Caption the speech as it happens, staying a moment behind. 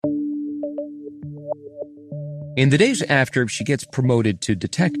In the days after she gets promoted to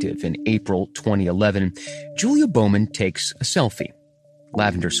detective in April 2011, Julia Bowman takes a selfie.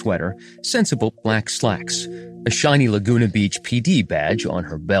 Lavender sweater, sensible black slacks, a shiny Laguna Beach PD badge on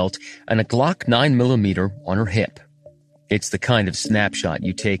her belt, and a Glock 9mm on her hip. It's the kind of snapshot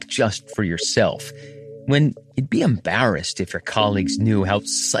you take just for yourself, when you'd be embarrassed if your colleagues knew how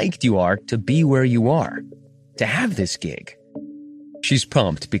psyched you are to be where you are, to have this gig. She's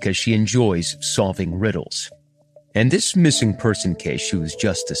pumped because she enjoys solving riddles. And this missing person case she was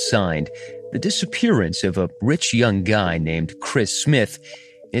just assigned, the disappearance of a rich young guy named Chris Smith,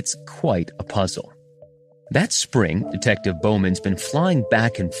 it's quite a puzzle. That spring, Detective Bowman's been flying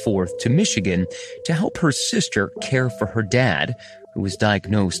back and forth to Michigan to help her sister care for her dad, who was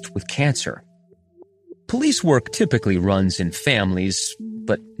diagnosed with cancer. Police work typically runs in families,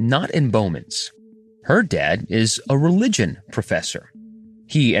 but not in Bowman's. Her dad is a religion professor.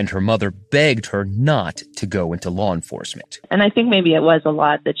 He and her mother begged her not to go into law enforcement. And I think maybe it was a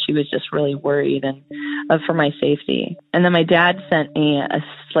lot that she was just really worried and for my safety. And then my dad sent me a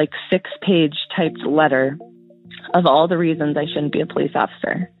 6-page typed letter of all the reasons I shouldn't be a police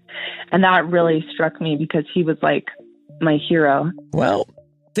officer. And that really struck me because he was like my hero. Well,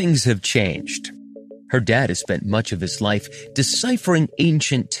 things have changed. Her dad has spent much of his life deciphering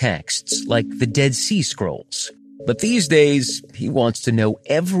ancient texts like the Dead Sea Scrolls. But these days, he wants to know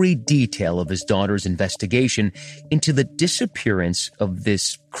every detail of his daughter's investigation into the disappearance of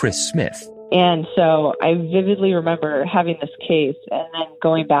this Chris Smith. And so I vividly remember having this case and then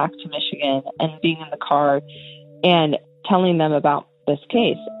going back to Michigan and being in the car and telling them about this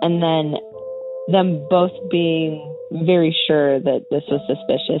case. And then them both being very sure that this was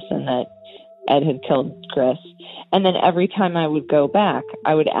suspicious and that Ed had killed Chris. And then every time I would go back,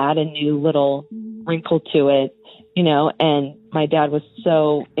 I would add a new little wrinkle to it. And my dad was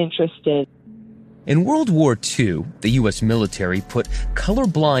so interested. In World War II, the U.S. military put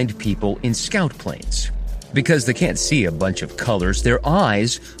colorblind people in scout planes. Because they can't see a bunch of colors, their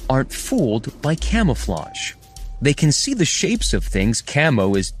eyes aren't fooled by camouflage. They can see the shapes of things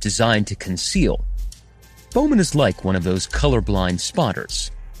camo is designed to conceal. Bowman is like one of those colorblind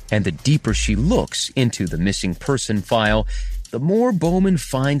spotters. And the deeper she looks into the missing person file, the more Bowman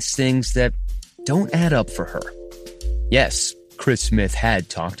finds things that don't add up for her. Yes, Chris Smith had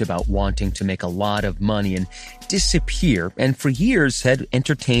talked about wanting to make a lot of money and disappear, and for years had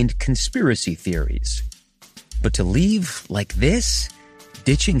entertained conspiracy theories. But to leave like this,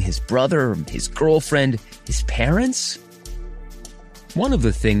 ditching his brother, his girlfriend, his parents? One of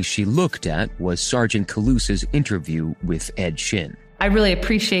the things she looked at was Sergeant Calusa's interview with Ed Shin. I really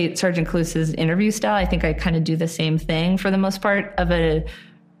appreciate Sergeant Calusa's interview style. I think I kind of do the same thing for the most part of an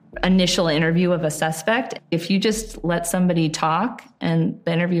initial interview of a suspect. If you just let somebody talk and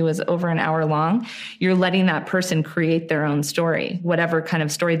the interview is over an hour long, you're letting that person create their own story, whatever kind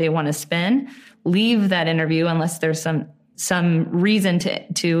of story they want to spin. Leave that interview unless there's some reason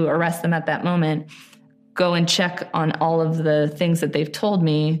to arrest them at that moment. Go and check on all of the things that they've told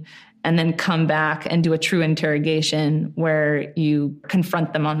me, and then come back and do a true interrogation where you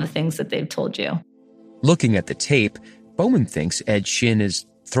confront them on the things that they've told you. Looking at the tape, Bowman thinks Ed Shin is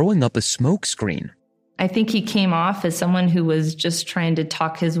throwing up a smokescreen. I think he came off as someone who was just trying to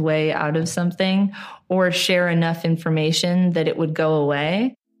talk his way out of something or share enough information that it would go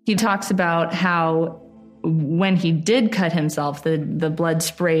away. He talks about how when he did cut himself, the blood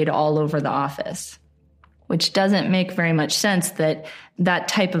sprayed all over the office, which doesn't make very much sense that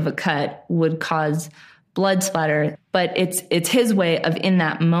type of a cut would cause blood splatter. But it's his way of, in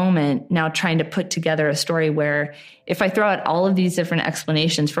that moment, now trying to put together a story where if I throw out all of these different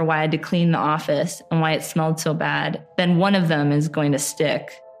explanations for why I had to clean the office and why it smelled so bad, then one of them is going to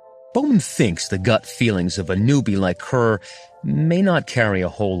stick. Bowman thinks the gut feelings of a newbie like her may not carry a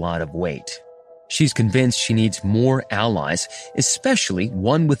whole lot of weight. She's convinced she needs more allies, especially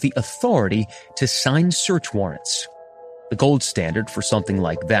one with the authority to sign search warrants. The gold standard for something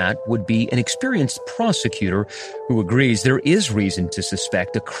like that would be an experienced prosecutor who agrees there is reason to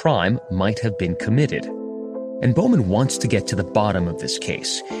suspect a crime might have been committed. And Bowman wants to get to the bottom of this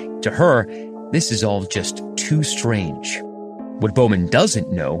case. To her, this is all just too strange. What Bowman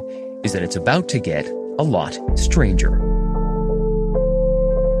doesn't know is that it's about to get a lot stranger.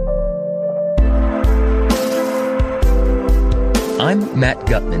 I'm Matt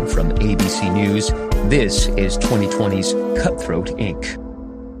Gutman from ABC News. This is 2020's Cutthroat Inc.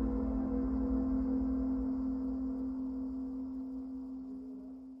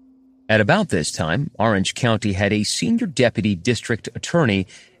 At about this time, Orange County had a senior deputy district attorney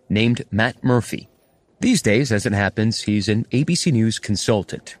named Matt Murphy. These days, as it happens, he's an ABC News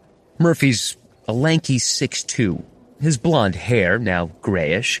consultant. Murphy's a lanky 6'2", his blonde hair now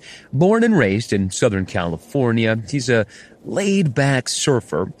grayish. Born and raised in Southern California, he's a laid-back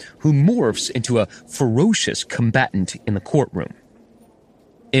surfer who morphs into a ferocious combatant in the courtroom.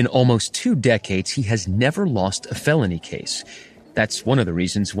 In almost 2 decades, he has never lost a felony case. That's one of the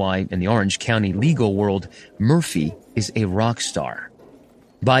reasons why, in the Orange County legal world, Murphy is a rock star.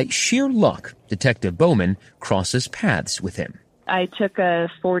 By sheer luck, Detective Bowman crosses paths with him. I took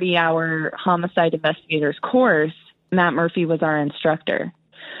a 40-hour homicide investigator's course. Matt Murphy was our instructor.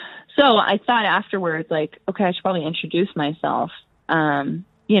 So I thought afterwards, like, okay, I should probably introduce myself, and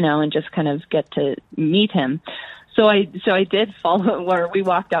just kind of get to meet him. So I did follow where we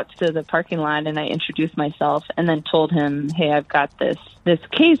walked out to the parking lot, and I introduced myself and then told him, hey, I've got this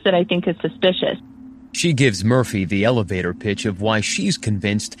case that I think is suspicious. She gives Murphy the elevator pitch of why she's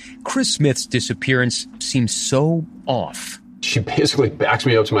convinced Chris Smith's disappearance seems so off. She basically backs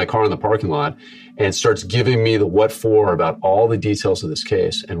me up to my car in the parking lot and starts giving me the what for about all the details of this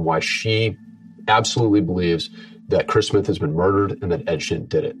case and why she absolutely believes that Chris Smith has been murdered and that Ed Shin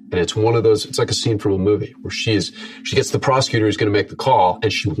did it. And it's one of those, it's like a scene from a movie where she gets the prosecutor who's going to make the call,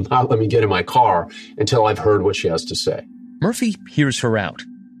 and she will not let me get in my car until I've heard what she has to say. Murphy hears her out.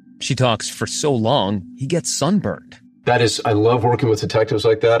 She talks for so long, he gets sunburned. I love working with detectives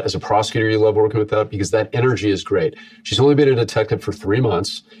like that. As a prosecutor, you love working with that because that energy is great. She's only been a detective for 3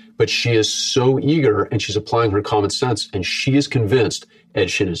 months, but she is so eager and she's applying her common sense, and she is convinced Ed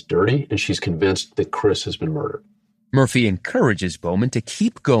Shin is dirty, and she's convinced that Chris has been murdered. Murphy encourages Bowman to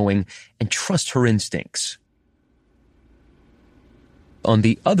keep going and trust her instincts. On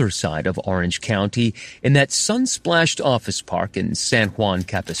the other side of Orange County, in that sun-splashed office park in San Juan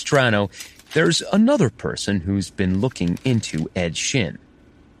Capistrano, there's another person who's been looking into Ed Shin.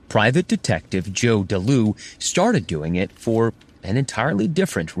 Private Detective Joe DeLue started doing it for an entirely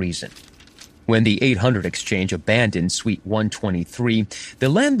different reason. When the 800 Exchange abandoned Suite 123, the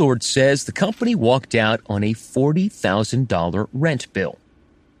landlord says the company walked out on a $40,000 rent bill.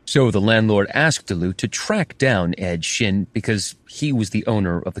 So the landlord asked DeLue to track down Ed Shin because he was the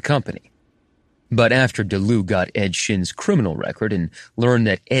owner of the company. But after DeLue got Ed Shin's criminal record and learned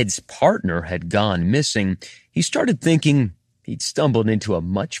that Ed's partner had gone missing, he started thinking he'd stumbled into a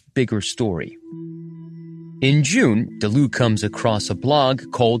much bigger story. In June, DeLue comes across a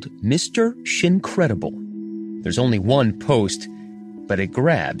blog called Mr. Shincredible. There's only one post, but it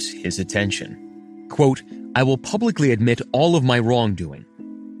grabs his attention. Quote, I will publicly admit all of my wrongdoing.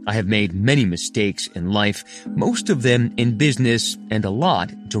 I have made many mistakes in life, most of them in business and a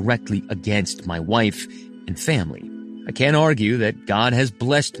lot directly against my wife and family. I can't argue that God has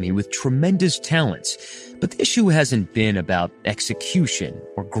blessed me with tremendous talents, but the issue hasn't been about execution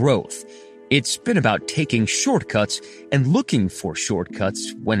or growth. It's been about taking shortcuts and looking for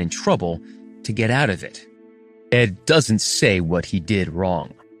shortcuts when in trouble to get out of it. Ed doesn't say what he did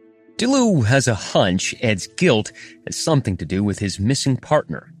wrong. DeLue has a hunch Ed's guilt has something to do with his missing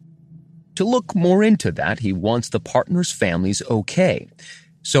partner. To look more into that, he wants the partner's family's okay.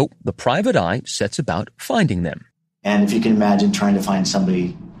 So the private eye sets about finding them. And if you can imagine trying to find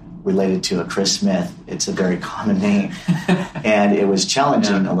somebody related to a Chris Smith, it's a very common name. And it was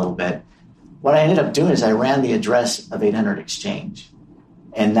challenging a little bit. What I ended up doing is I ran the address of 800 Exchange.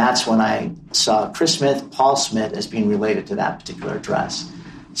 And that's when I saw Chris Smith, Paul Smith as being related to that particular address.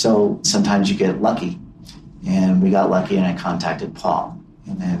 So sometimes you get lucky. And we got lucky, and I contacted Paul.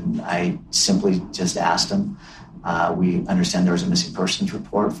 And then I simply just asked him. We understand there was a missing persons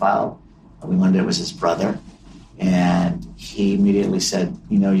report filed. We learned it was his brother. And he immediately said,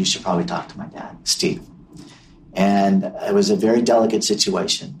 you should probably talk to my dad, Steve. And it was a very delicate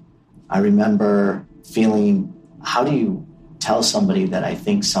situation. I remember feeling, how do you tell somebody that I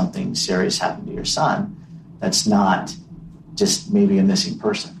think something serious happened to your son that's not just maybe a missing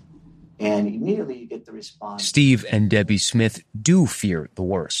person? And immediately you get the response. Steve and Debbie Smith do fear the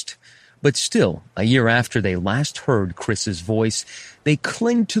worst. But still, a year after they last heard Chris's voice, they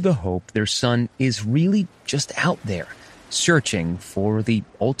cling to the hope their son is really just out there, searching for the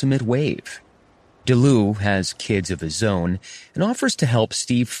ultimate wave. DeLue has kids of his own and offers to help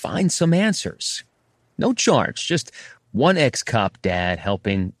Steve find some answers. No charge, just one ex-cop dad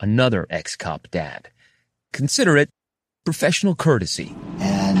helping another ex-cop dad. Consider it professional courtesy.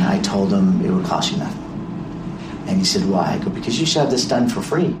 And I told him it would cost you nothing. And he said, why? I go, because you should have this done for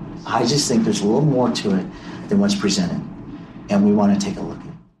free. I just think there's a little more to it than what's presented. And we want to take a look at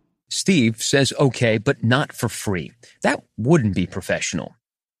it. Steve says okay, but not for free. That wouldn't be professional.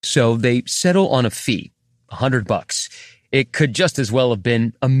 So they settle on a fee, $100. It could just as well have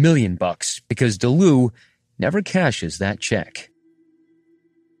been $1 million because DeLue never cashes that check.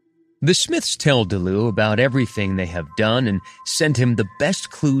 The Smiths tell DeLue about everything they have done and send him the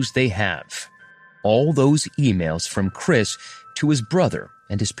best clues they have. All those emails from Chris to his brother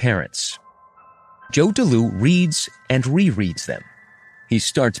and his parents. Joe DeLue reads and rereads them. He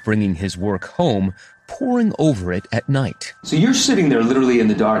starts bringing his work home, poring over it at night. So you're sitting there literally in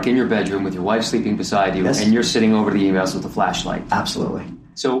the dark in your bedroom with your wife sleeping beside you, Yes. and you're sitting over the emails with a flashlight. Absolutely.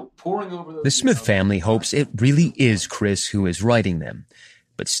 So pouring over those The Smith emails- family hopes it really is Chris who is writing them,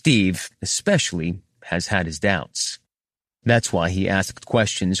 but Steve, especially, has had his doubts. That's why he asked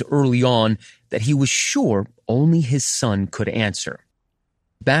questions early on that he was sure only his son could answer.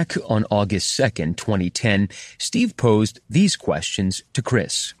 Back on August 2nd, 2010, Steve posed these questions to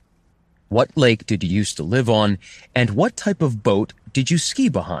Chris. What lake did you used to live on, and what type of boat did you ski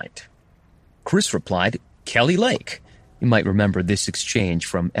behind? Chris replied, Kelly Lake. You might remember this exchange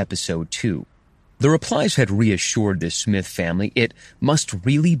from episode 2. The replies had reassured the Smith family it must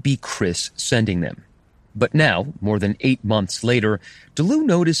really be Chris sending them. But now, more than 8 months later, DeLue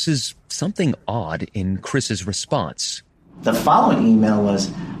notices something odd in Chris's response. The following email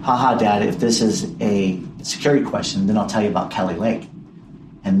was, haha, Dad, if this is a security question, then I'll tell you about Kelly Lake.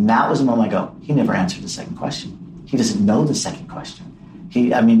 And that was the moment I go, he never answered the second question. He doesn't know the second question.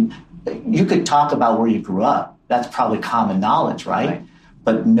 You could talk about where you grew up. That's probably common knowledge, right?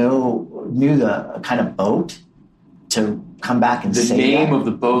 But knew the kind of boat to come back and The say name that. of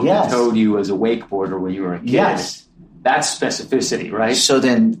the boat Yes. that towed you as a wakeboarder when you were a kid. Yes. That's specificity, right? So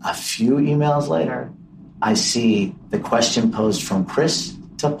then a few emails later, I see the question posed from Chris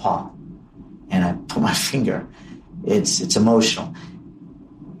to Paul. And I put my finger. It's emotional.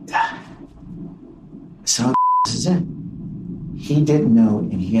 So this is it. He didn't know,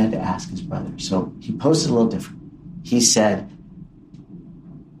 and he had to ask his brother. So he posted a little different. He said,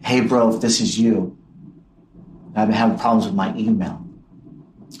 hey, bro, if this is you, I've been having problems with my email.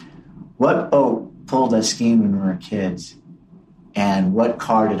 What boat pulled us skiing when we were kids? And what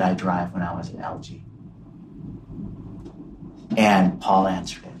car did I drive when I was at LG? And Paul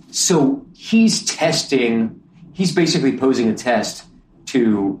answered it. So he's basically posing a test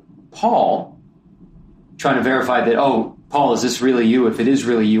to Paul, trying to verify that, oh, Paul, is this really you? If it is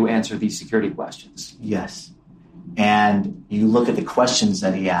really you, answer these security questions. Yes. And you look at the questions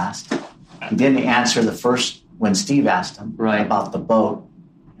that he asked. He didn't answer the first when Steve asked him about the boat.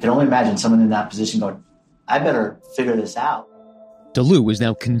 I can only imagine someone in that position going, I better figure this out. DeLue is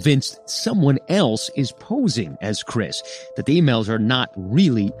now convinced someone else is posing as Chris, that the emails are not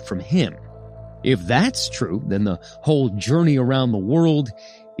really from him. If that's true, then the whole journey around the world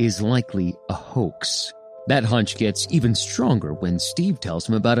is likely a hoax. That hunch gets even stronger when Steve tells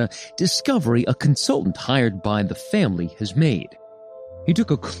him about a discovery a consultant hired by the family has made. He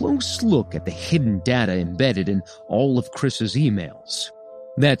took a close look at the hidden data embedded in all of Chris's emails.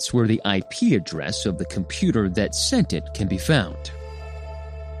 That's where the IP address of the computer that sent it can be found.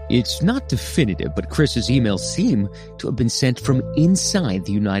 It's not definitive, but Chris's emails seem to have been sent from inside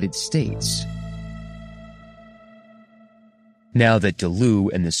the United States. Now that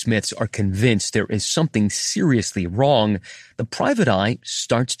DeLue and the Smiths are convinced there is something seriously wrong, the private eye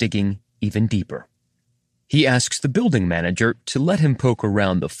starts digging even deeper. He asks the building manager to let him poke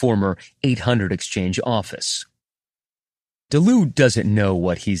around the former 800 Exchange office. DeLue doesn't know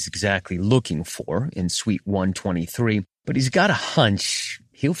what he's exactly looking for in Suite 123, but he's got a hunch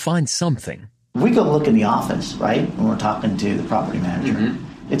he'll find something. We go look in the office, right? When we're talking to the property manager.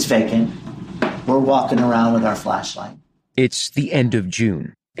 Mm-hmm. It's vacant. We're walking around with our flashlight. It's the end of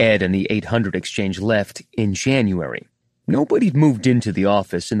June. Ed and the 800 Exchange left in January. Nobody'd moved into the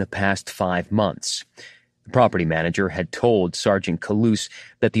office in the past 5 months. The property manager had told Sergeant Calouse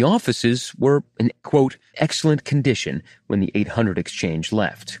that the offices were in, quote, excellent condition when the 800 Exchange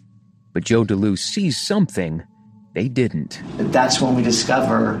left. But Joe DeLue sees something they didn't. That's when we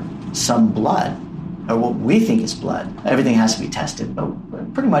discover some blood, or what we think is blood. Everything has to be tested, but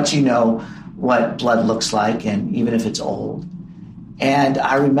pretty much you know what blood looks like, and even if it's old. And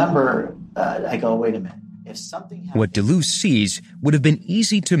I remember, I go, wait a minute. If something happened... What DeLue sees would have been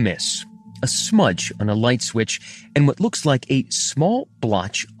easy to miss. A smudge on a light switch and what looks like a small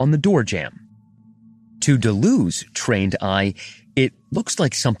blotch on the door jamb. To DeLue's trained eye, it looks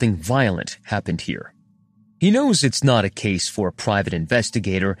like something violent happened here. He knows it's not a case for a private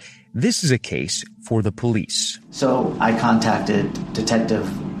investigator. This is a case for the police. So I contacted Detective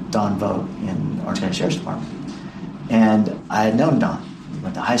Don Vogt in Orange County Sheriff's Department. And I had known Don. We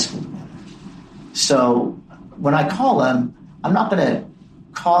went to high school together. So when I call him, I'm not going to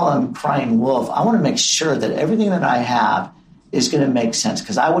call him crying wolf. I want to make sure that everything that I have is going to make sense,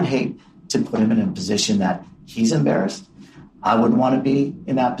 because I would hate to put him in a position that he's embarrassed, I wouldn't want to be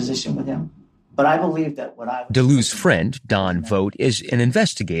in that position with him. But I believe that what I... DeLue's friend, Don Vogt, is an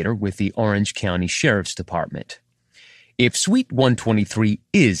investigator with the Orange County Sheriff's Department. If Suite 123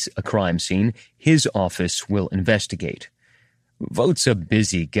 is a crime scene, his office will investigate. Vogt's a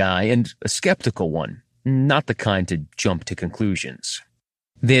busy guy and a skeptical one, not the kind to jump to conclusions.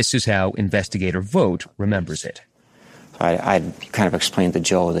 This is how investigator Vogt remembers it. I'd kind of explained to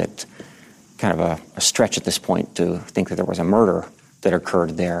Joe that kind of a stretch at this point to think that there was a murder that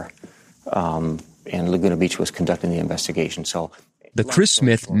occurred there, and Laguna Beach was conducting the investigation. So the Chris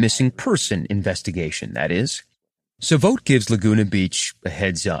Smith missing person investigation, that is. So Vogt gives Laguna Beach a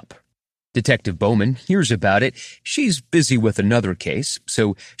heads up. Detective Bowman hears about it. She's busy with another case,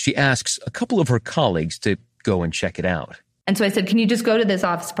 so she asks a couple of her colleagues to go and check it out. And so I said, can you just go to this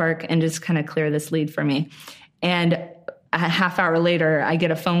office park and just kind of clear this lead for me? And a half hour later, I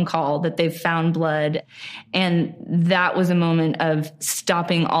get a phone call that they've found blood. And that was a moment of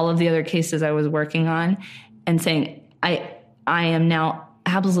stopping all of the other cases I was working on and saying, I am now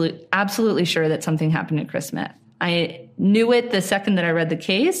absolutely sure that something happened to Chris Smith. I knew it the second that I read the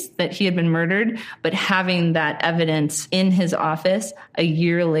case, that he had been murdered, but having that evidence in his office a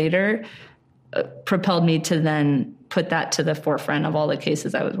year later propelled me to then put that to the forefront of all the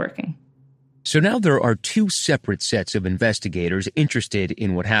cases I was working. So now there are two separate sets of investigators interested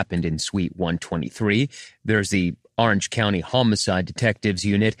in what happened in Suite 123. There's the Orange County Homicide Detectives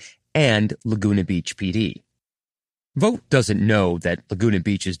Unit and Laguna Beach PD. Vogt doesn't know that Laguna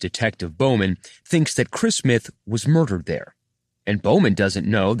Beach's Detective Bowman thinks that Chris Smith was murdered there. And Bowman doesn't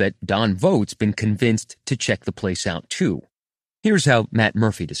know that Don Vogt's been convinced to check the place out too. Here's how Matt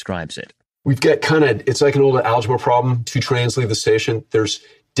Murphy describes it. We've got it's like an old algebra problem. Two trains leave the station. There's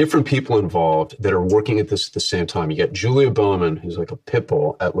different people involved that are working at this at the same time. You got Julia Bowman, who's like a pit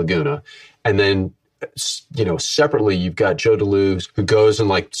bull at Laguna. And then, separately, you've got Joe DeLue, who goes and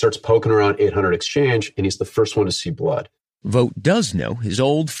starts poking around 800 Exchange, and he's the first one to see blood. Vogt does know his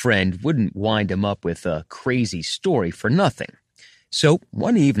old friend wouldn't wind him up with a crazy story for nothing. So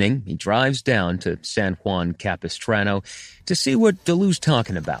one evening, he drives down to San Juan Capistrano to see what DeLue's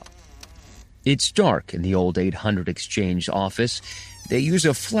talking about. It's dark in the old 800 Exchange office. They use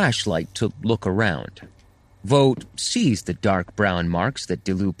a flashlight to look around. Vogt sees the dark brown marks that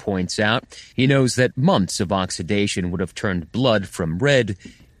DeLue points out. He knows that months of oxidation would have turned blood from red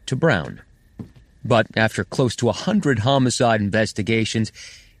to brown. But after close to 100 homicide investigations,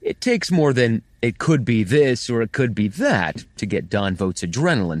 it takes more than it could be this or it could be that to get Don Vogt's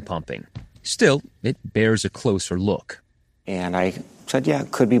adrenaline pumping. Still, it bears a closer look. And I said, yeah,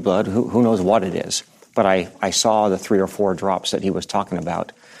 it could be blood. Who knows what it is? But I saw the 3 or 4 drops that he was talking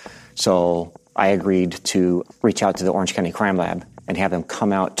about. So I agreed to reach out to the Orange County Crime Lab and have them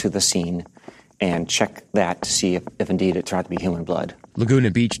come out to the scene and check that to see if indeed it turned out to be human blood. Laguna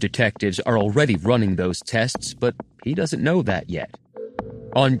Beach detectives are already running those tests, but he doesn't know that yet.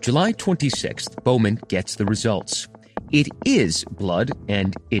 On July 26th, Bowman gets the results. It is blood,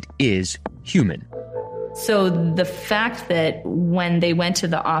 and it is human. So the fact that when they went to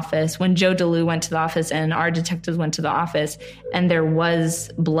the office, when Joe DeLue went to the office and our detectives went to the office, and there was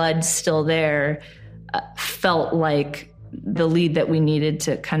blood still there, felt like the lead that we needed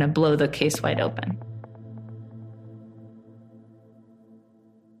to kind of blow the case wide open.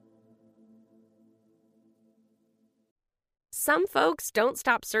 Some folks don't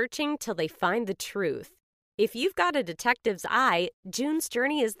stop searching till they find the truth. If you've got a detective's eye, June's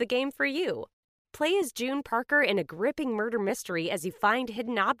Journey is the game for you. Play as June Parker in a gripping murder mystery as you find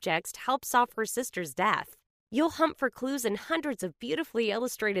hidden objects to help solve her sister's death. You'll hunt for clues in hundreds of beautifully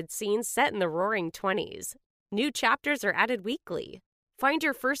illustrated scenes set in the Roaring 20s. New chapters are added weekly. Find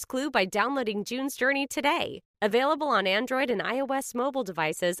your first clue by downloading June's Journey today. Available on Android and iOS mobile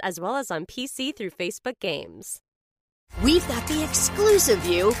devices as well as on PC through Facebook Games. We've got the exclusive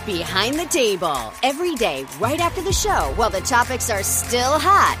view behind the table. Every day, right after the show, while the topics are still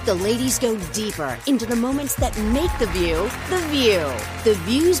hot, the ladies go deeper into the moments that make the view the view. The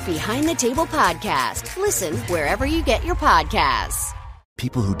Views Behind the Table podcast. Listen wherever you get your podcasts.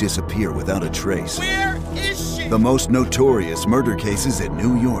 People who disappear without a trace. Where is she? The most notorious murder cases in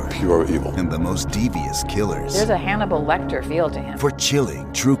New York. Pure evil. And the most devious killers. There's a Hannibal Lecter feel to him. For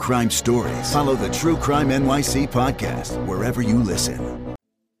chilling true crime stories, follow the True Crime NYC podcast wherever you listen.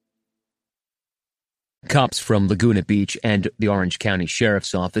 Cops from Laguna Beach and the Orange County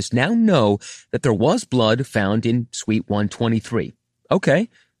Sheriff's Office now know that there was blood found in Suite 123. Okay,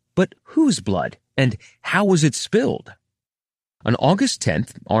 but whose blood? And how was it spilled? On August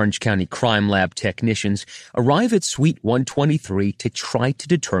 10th, Orange County Crime Lab technicians arrive at Suite 123 to try to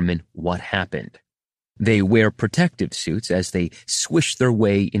determine what happened. They wear protective suits as they swish their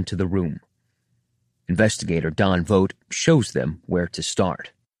way into the room. Investigator Don Vogt shows them where to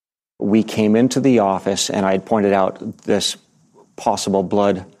start. We came into the office, and I had pointed out this possible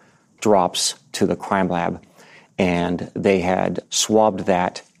blood drops to the crime lab, and they had swabbed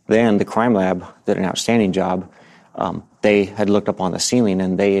that. Then the crime lab did an outstanding job. They had looked up on the ceiling,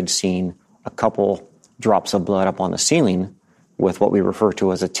 and they had seen a couple drops of blood up on the ceiling with what we refer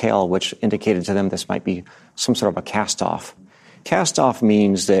to as a tail, which indicated to them this might be some sort of a cast-off. Cast-off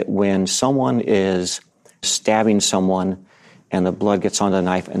means that when someone is stabbing someone and the blood gets onto the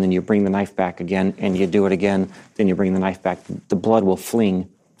knife, and then you bring the knife back again, and you do it again, then you bring the knife back, the blood will fling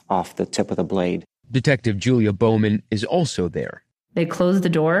off the tip of the blade. Detective Julia Bowman is also there. They closed the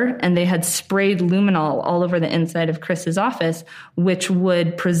door, and they had sprayed luminol all over the inside of Chris's office, which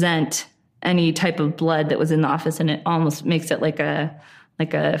would present any type of blood that was in the office, and it almost makes it like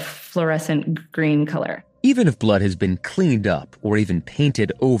a fluorescent green color. Even if blood has been cleaned up or even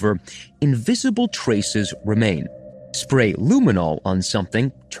painted over, invisible traces remain. Spray luminol on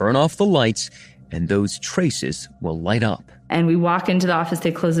something, turn off the lights, and those traces will light up. And we walk into the office,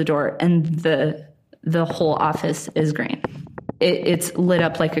 they close the door, and the whole office is green. It's lit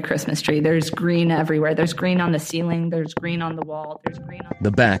up like a Christmas tree. There's green everywhere. There's green on the ceiling. There's green on the wall. There's green on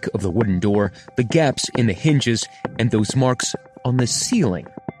the back of the wooden door, the gaps in the hinges, and those marks on the ceiling.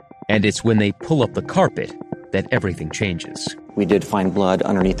 And it's when they pull up the carpet that everything changes. We did find blood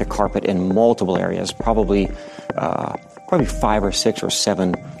underneath the carpet in multiple areas, probably 5 or 6 or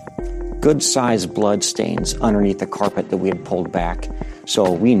 7 good-sized blood stains underneath the carpet that we had pulled back.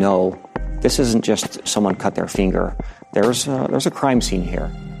 So we know this isn't just someone cut their finger. There's a crime scene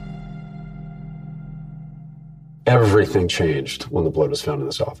here. Everything changed when the blood was found in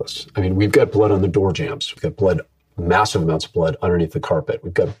this office. I mean, we've got blood on the door jambs. We've got blood, massive amounts of blood underneath the carpet.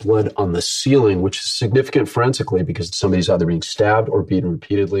 We've got blood on the ceiling, which is significant forensically because somebody's either being stabbed or beaten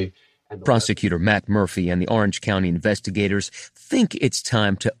repeatedly. Prosecutor Matt Murphy and the Orange County investigators think it's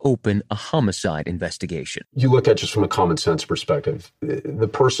time to open a homicide investigation. You look at just from a common sense perspective, the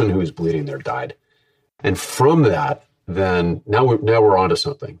person who is bleeding there died. And from that, then now we're onto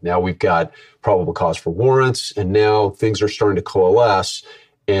something. Now we've got probable cause for warrants, and now things are starting to coalesce,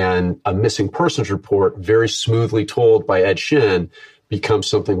 and a missing persons report, very smoothly told by Ed Shin, becomes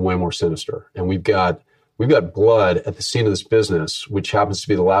something way more sinister. And we've got blood at the scene of this business, which happens to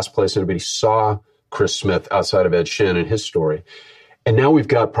be the last place anybody saw Chris Smith outside of Ed Shin and his story. And now we've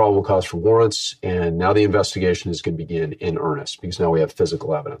got probable cause for warrants, and now the investigation is going to begin in earnest because now we have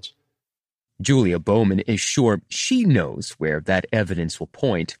physical evidence. Julia Bowman is sure she knows where that evidence will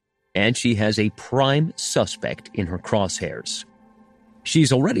point, and she has a prime suspect in her crosshairs.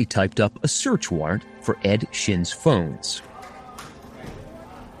 She's already typed up a search warrant for Ed Shin's phones.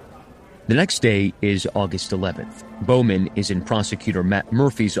 The next day is August 11th. Bowman is in Prosecutor Matt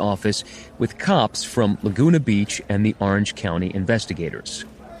Murphy's office with cops from Laguna Beach and the Orange County investigators.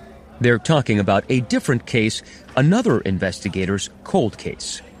 They're talking about a different case, another investigator's cold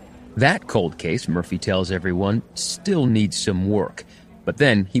case. That cold case, Murphy tells everyone, still needs some work. But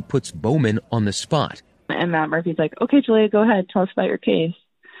then he puts Bowman on the spot. And Matt Murphy's like, okay, Julia, go ahead. Tell us about your case.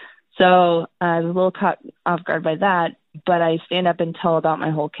 So I was a little caught off guard by that, but I stand up and tell about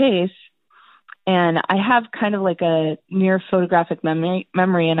my whole case. And I have kind of like a near photographic memory,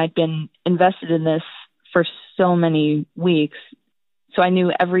 and I'd been invested in this for so many weeks. So I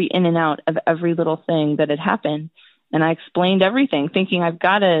knew every in and out of every little thing that had happened. And I explained everything, thinking I've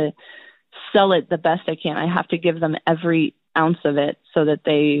got to sell it the best I can. I have to give them every ounce of it so that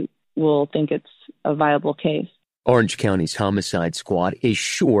they will think it's a viable case. Orange County's homicide squad is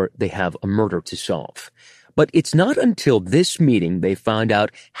sure they have a murder to solve. But it's not until this meeting they find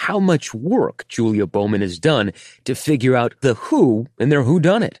out how much work Julia Bowman has done to figure out the who in their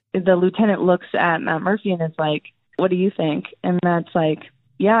whodunit. The lieutenant looks at Matt Murphy and is like, what do you think? And Matt's like,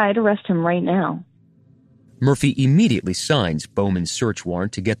 yeah, I'd arrest him right now. Murphy immediately signs Bowman's search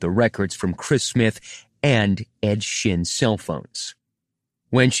warrant to get the records from Chris Smith and Ed Shin's cell phones.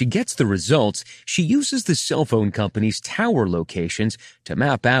 When she gets the results, she uses the cell phone company's tower locations to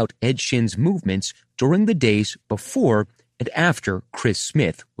map out Ed Shin's movements during the days before and after Chris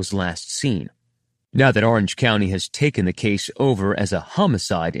Smith was last seen. Now that Orange County has taken the case over as a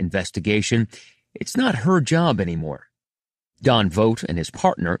homicide investigation, it's not her job anymore. Don Vogt and his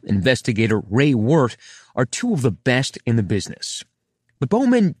partner, investigator Ray Wirt, are two of the best in the business. But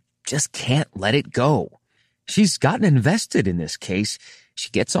Bowman just can't let it go. She's gotten invested in this case.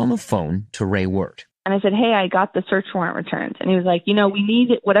 She gets on the phone to Ray Wirt. And I said, hey, I got the search warrant returned. And he was like, we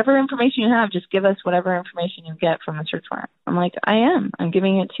need whatever information you have, just give us whatever information you get from the search warrant. I'm like, I'm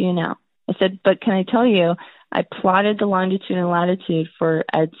giving it to you now. I said, but can I tell you, I plotted the longitude and latitude for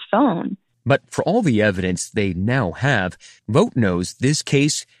Ed's phone. But for all the evidence they now have, Vogt knows this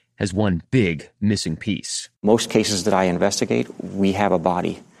case has one big missing piece. Most cases that I investigate, we have a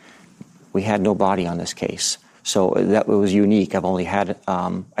body. We had no body on this case. So that was unique. I've only had,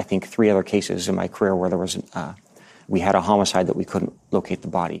 I think, 3 other cases in my career where there was, we had a homicide that we couldn't locate the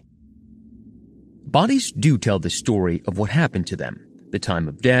body. Bodies do tell the story of what happened to them, the time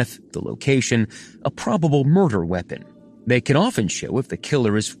of death, the location, a probable murder weapon. They can often show if the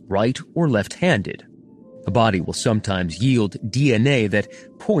killer is right or left-handed. A body will sometimes yield DNA that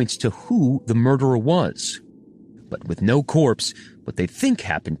points to who the murderer was. But with no corpse, what they think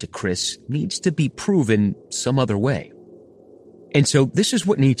happened to Chris needs to be proven some other way. And so this is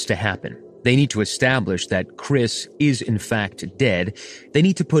what needs to happen. They need to establish that Chris is in fact dead. They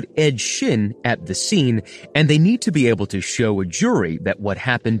need to put Ed Shin at the scene, and they need to be able to show a jury that what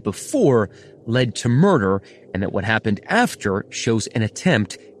happened before led to murder and that what happened after shows an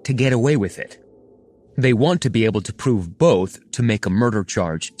attempt to get away with it. They want to be able to prove both to make a murder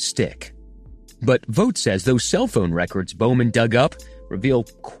charge stick. But Vogt says those cell phone records Bowman dug up reveal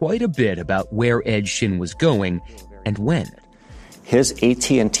quite a bit about where Ed Shin was going and when. His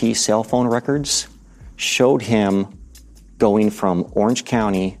AT&T cell phone records showed him going from Orange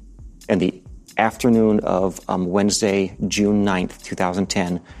County in the afternoon of Wednesday, June 9th,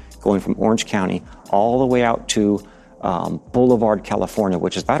 2010, going from Orange County all the way out to Boulevard, California,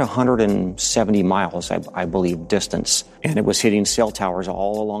 which is about 170 miles, I believe, distance. And it was hitting cell towers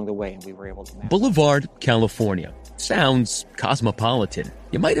all along the way, and we were able to... Boulevard, California. Sounds cosmopolitan.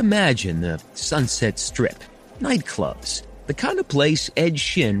 You might imagine the Sunset Strip, nightclubs, the kind of place Ed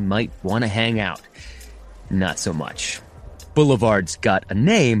Shin might want to hang out. Not so much. Boulevard's got a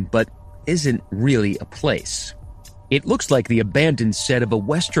name, but isn't really a place. It looks like the abandoned set of a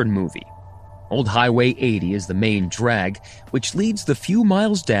Western movie. Old Highway 80 is the main drag, which leads the few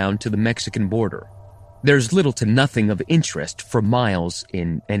miles down to the Mexican border. There's little to nothing of interest for miles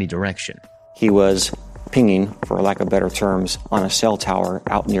in any direction. He was pinging, for lack of better terms, on a cell tower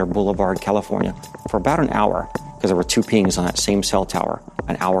out near Boulevard, California for about an hour, because there were 2 pings on that same cell tower,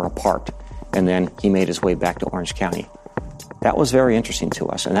 an hour apart, and then he made his way back to Orange County. That was very interesting to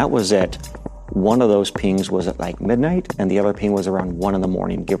us, and that was at one of those pings was at like midnight, and the other ping was around 1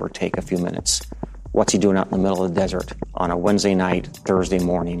 a.m, give or take a few minutes. What's he doing out in the middle of the desert on a Wednesday night, Thursday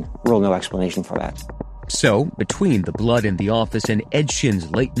morning? Real no explanation for that. So, between the blood in the office and Ed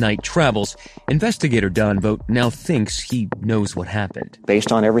Shin's late-night travels, investigator Don Vogt now thinks he knows what happened.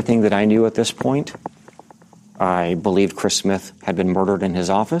 Based on everything that I knew at this point, I believed Chris Smith had been murdered in his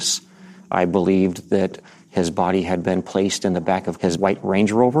office. I believed that his body had been placed in the back of his white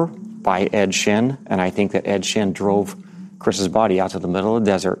Range Rover by Ed Shin, and I think that Ed Shin drove Chris's body out to the middle of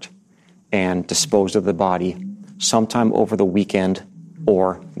the desert and disposed of the body sometime over the weekend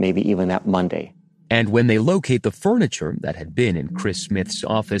or maybe even that Monday. And when they locate the furniture that had been in Chris Smith's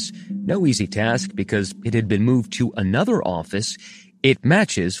office, no easy task because it had been moved to another office, it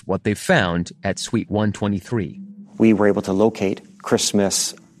matches what they found at Suite 123. We were able to locate Chris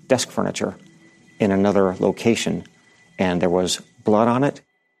Smith's desk furniture in another location, and there was blood on it.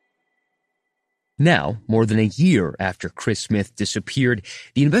 Now, more than a year after Chris Smith disappeared,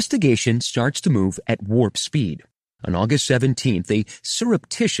 the investigation starts to move at warp speed. On August 17th, they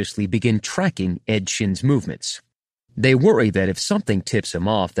surreptitiously begin tracking Ed Shin's movements. They worry that if something tips him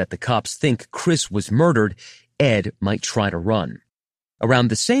off that the cops think Chris was murdered, Ed might try to run. Around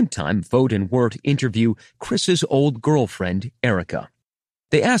the same time, Vogt and Wirt interview Chris's old girlfriend, Erica.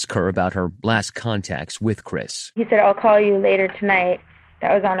 They ask her about her last contacts with Chris. He said, I'll call you later tonight.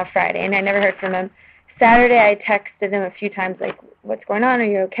 That was on a Friday, and I never heard from him. Saturday, I texted him a few times, like, what's going on? Are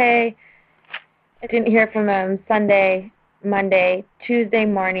you okay? I didn't hear from him. Sunday, Monday, Tuesday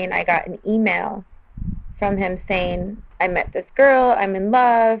morning, I got an email from him saying, I met this girl. I'm in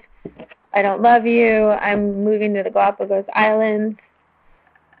love. I don't love you. I'm moving to the Galapagos Islands.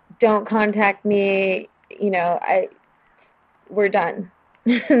 Don't contact me. We're done.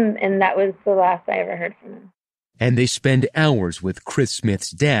 And that was the last I ever heard from him. And they spend hours with Chris Smith's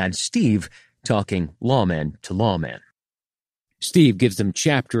dad, Steve, talking lawman to lawman. Steve gives them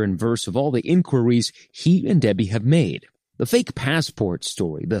chapter and verse of all the inquiries he and Debbie have made. The fake passport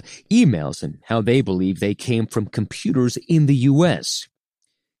story, the emails, and how they believe they came from computers in the U.S.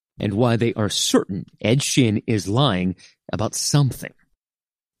 And why they are certain Ed Shin is lying about something.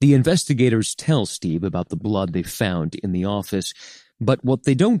 The investigators tell Steve about the blood they found in the office, but what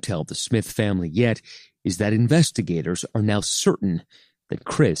they don't tell the Smith family yet is that investigators are now certain that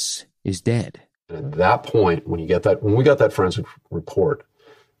Chris is dead. At that point, when we got that forensic report,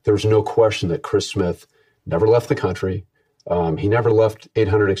 there's no question that Chris Smith never left the country. He never left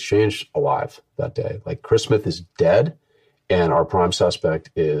 800 Exchange alive that day. Like, Chris Smith is dead, and our prime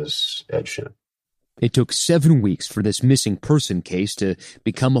suspect is Ed Shin. It took 7 weeks for this missing person case to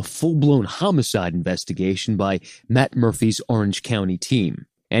become a full-blown homicide investigation by Matt Murphy's Orange County team.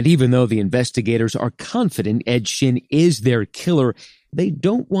 And even though the investigators are confident Ed Shin is their killer, they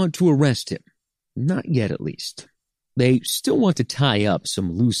don't want to arrest him. Not yet, at least. They still want to tie up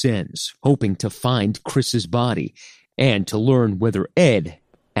some loose ends, hoping to find Chris's body and to learn whether Ed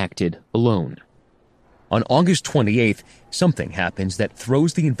acted alone. On August 28th, something happens that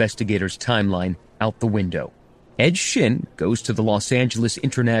throws the investigators' timeline out the window. Ed Shin goes to the Los Angeles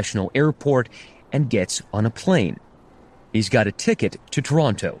International Airport and gets on a plane. He's got a ticket to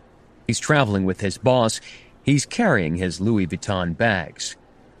Toronto. He's traveling with his boss. He's carrying his Louis Vuitton bags.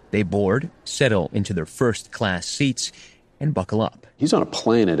 They board, settle into their first-class seats, and buckle up. He's on a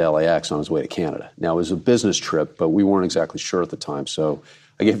plane at LAX on his way to Canada. Now, it was a business trip, but we weren't exactly sure at the time, so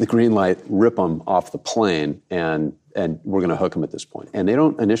I gave the green light, rip him off the plane, and we're going to hook him at this point. And they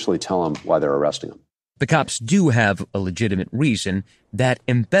don't initially tell him why they're arresting him. The cops do have a legitimate reason, that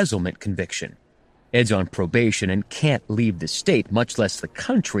embezzlement conviction. Ed's on probation and can't leave the state, much less the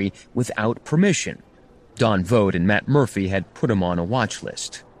country, without permission. Don Vogt and Matt Murphy had put him on a watch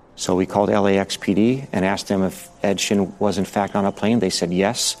list. So we called LAXPD and asked them if Ed Shin was in fact on a plane. They said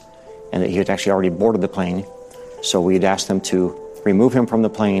yes, and that he had actually already boarded the plane. So we had asked them to remove him from the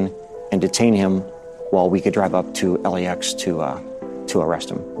plane and detain him while we could drive up to LAX to arrest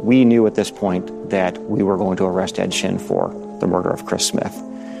him. We knew at this point that we were going to arrest Ed Shin for the murder of Chris Smith.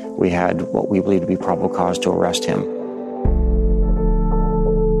 We had what we believed to be probable cause to arrest him.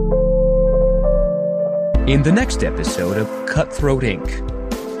 In the next episode of Cutthroat Inc.,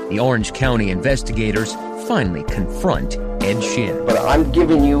 the Orange County investigators finally confront Ed Shin. But I'm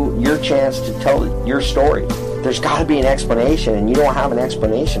giving you your chance to tell your story. There's got to be an explanation, and you don't have an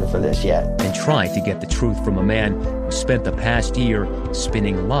explanation for this yet. And try to get the truth from a man who spent the past year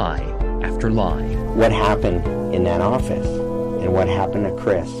spinning lie after lie. What happened in that office, and what happened to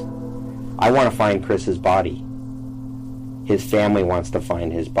Chris? I want to find Chris's body. His family wants to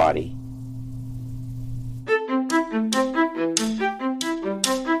find his body.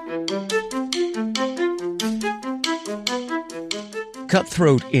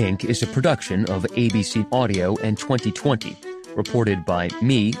 Cutthroat Inc. is a production of ABC Audio and 2020. Reported by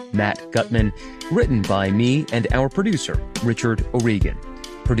me, Matt Gutman. Written by me and our producer, Richard O'Regan.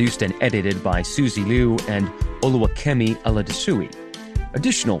 Produced and edited by Susie Liu and Oluwakemi Aladesui.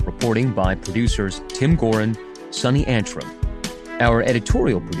 Additional reporting by producers Tim Gorin, Sonny Antrim. Our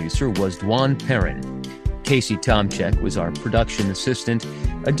editorial producer was Dwan Perrin. Casey Tomchek was our production assistant.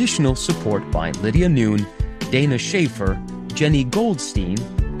 Additional support by Lydia Noon, Dana Schaefer, Jenny Goldstein,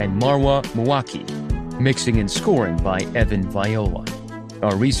 and Marwa Muwaki. Mixing and scoring by Evan Viola.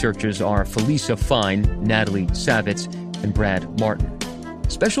 Our researchers are Felisa Fine, Natalie Savitz, and Brad Martin.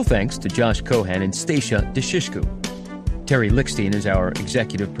 Special thanks to Josh Cohen and Stacia Deshishku. Terry Lickstein is our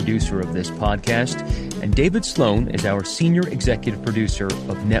executive producer of this podcast, and David Sloan is our senior executive producer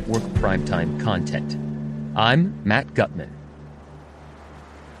of network primetime content. I'm Matt Gutman.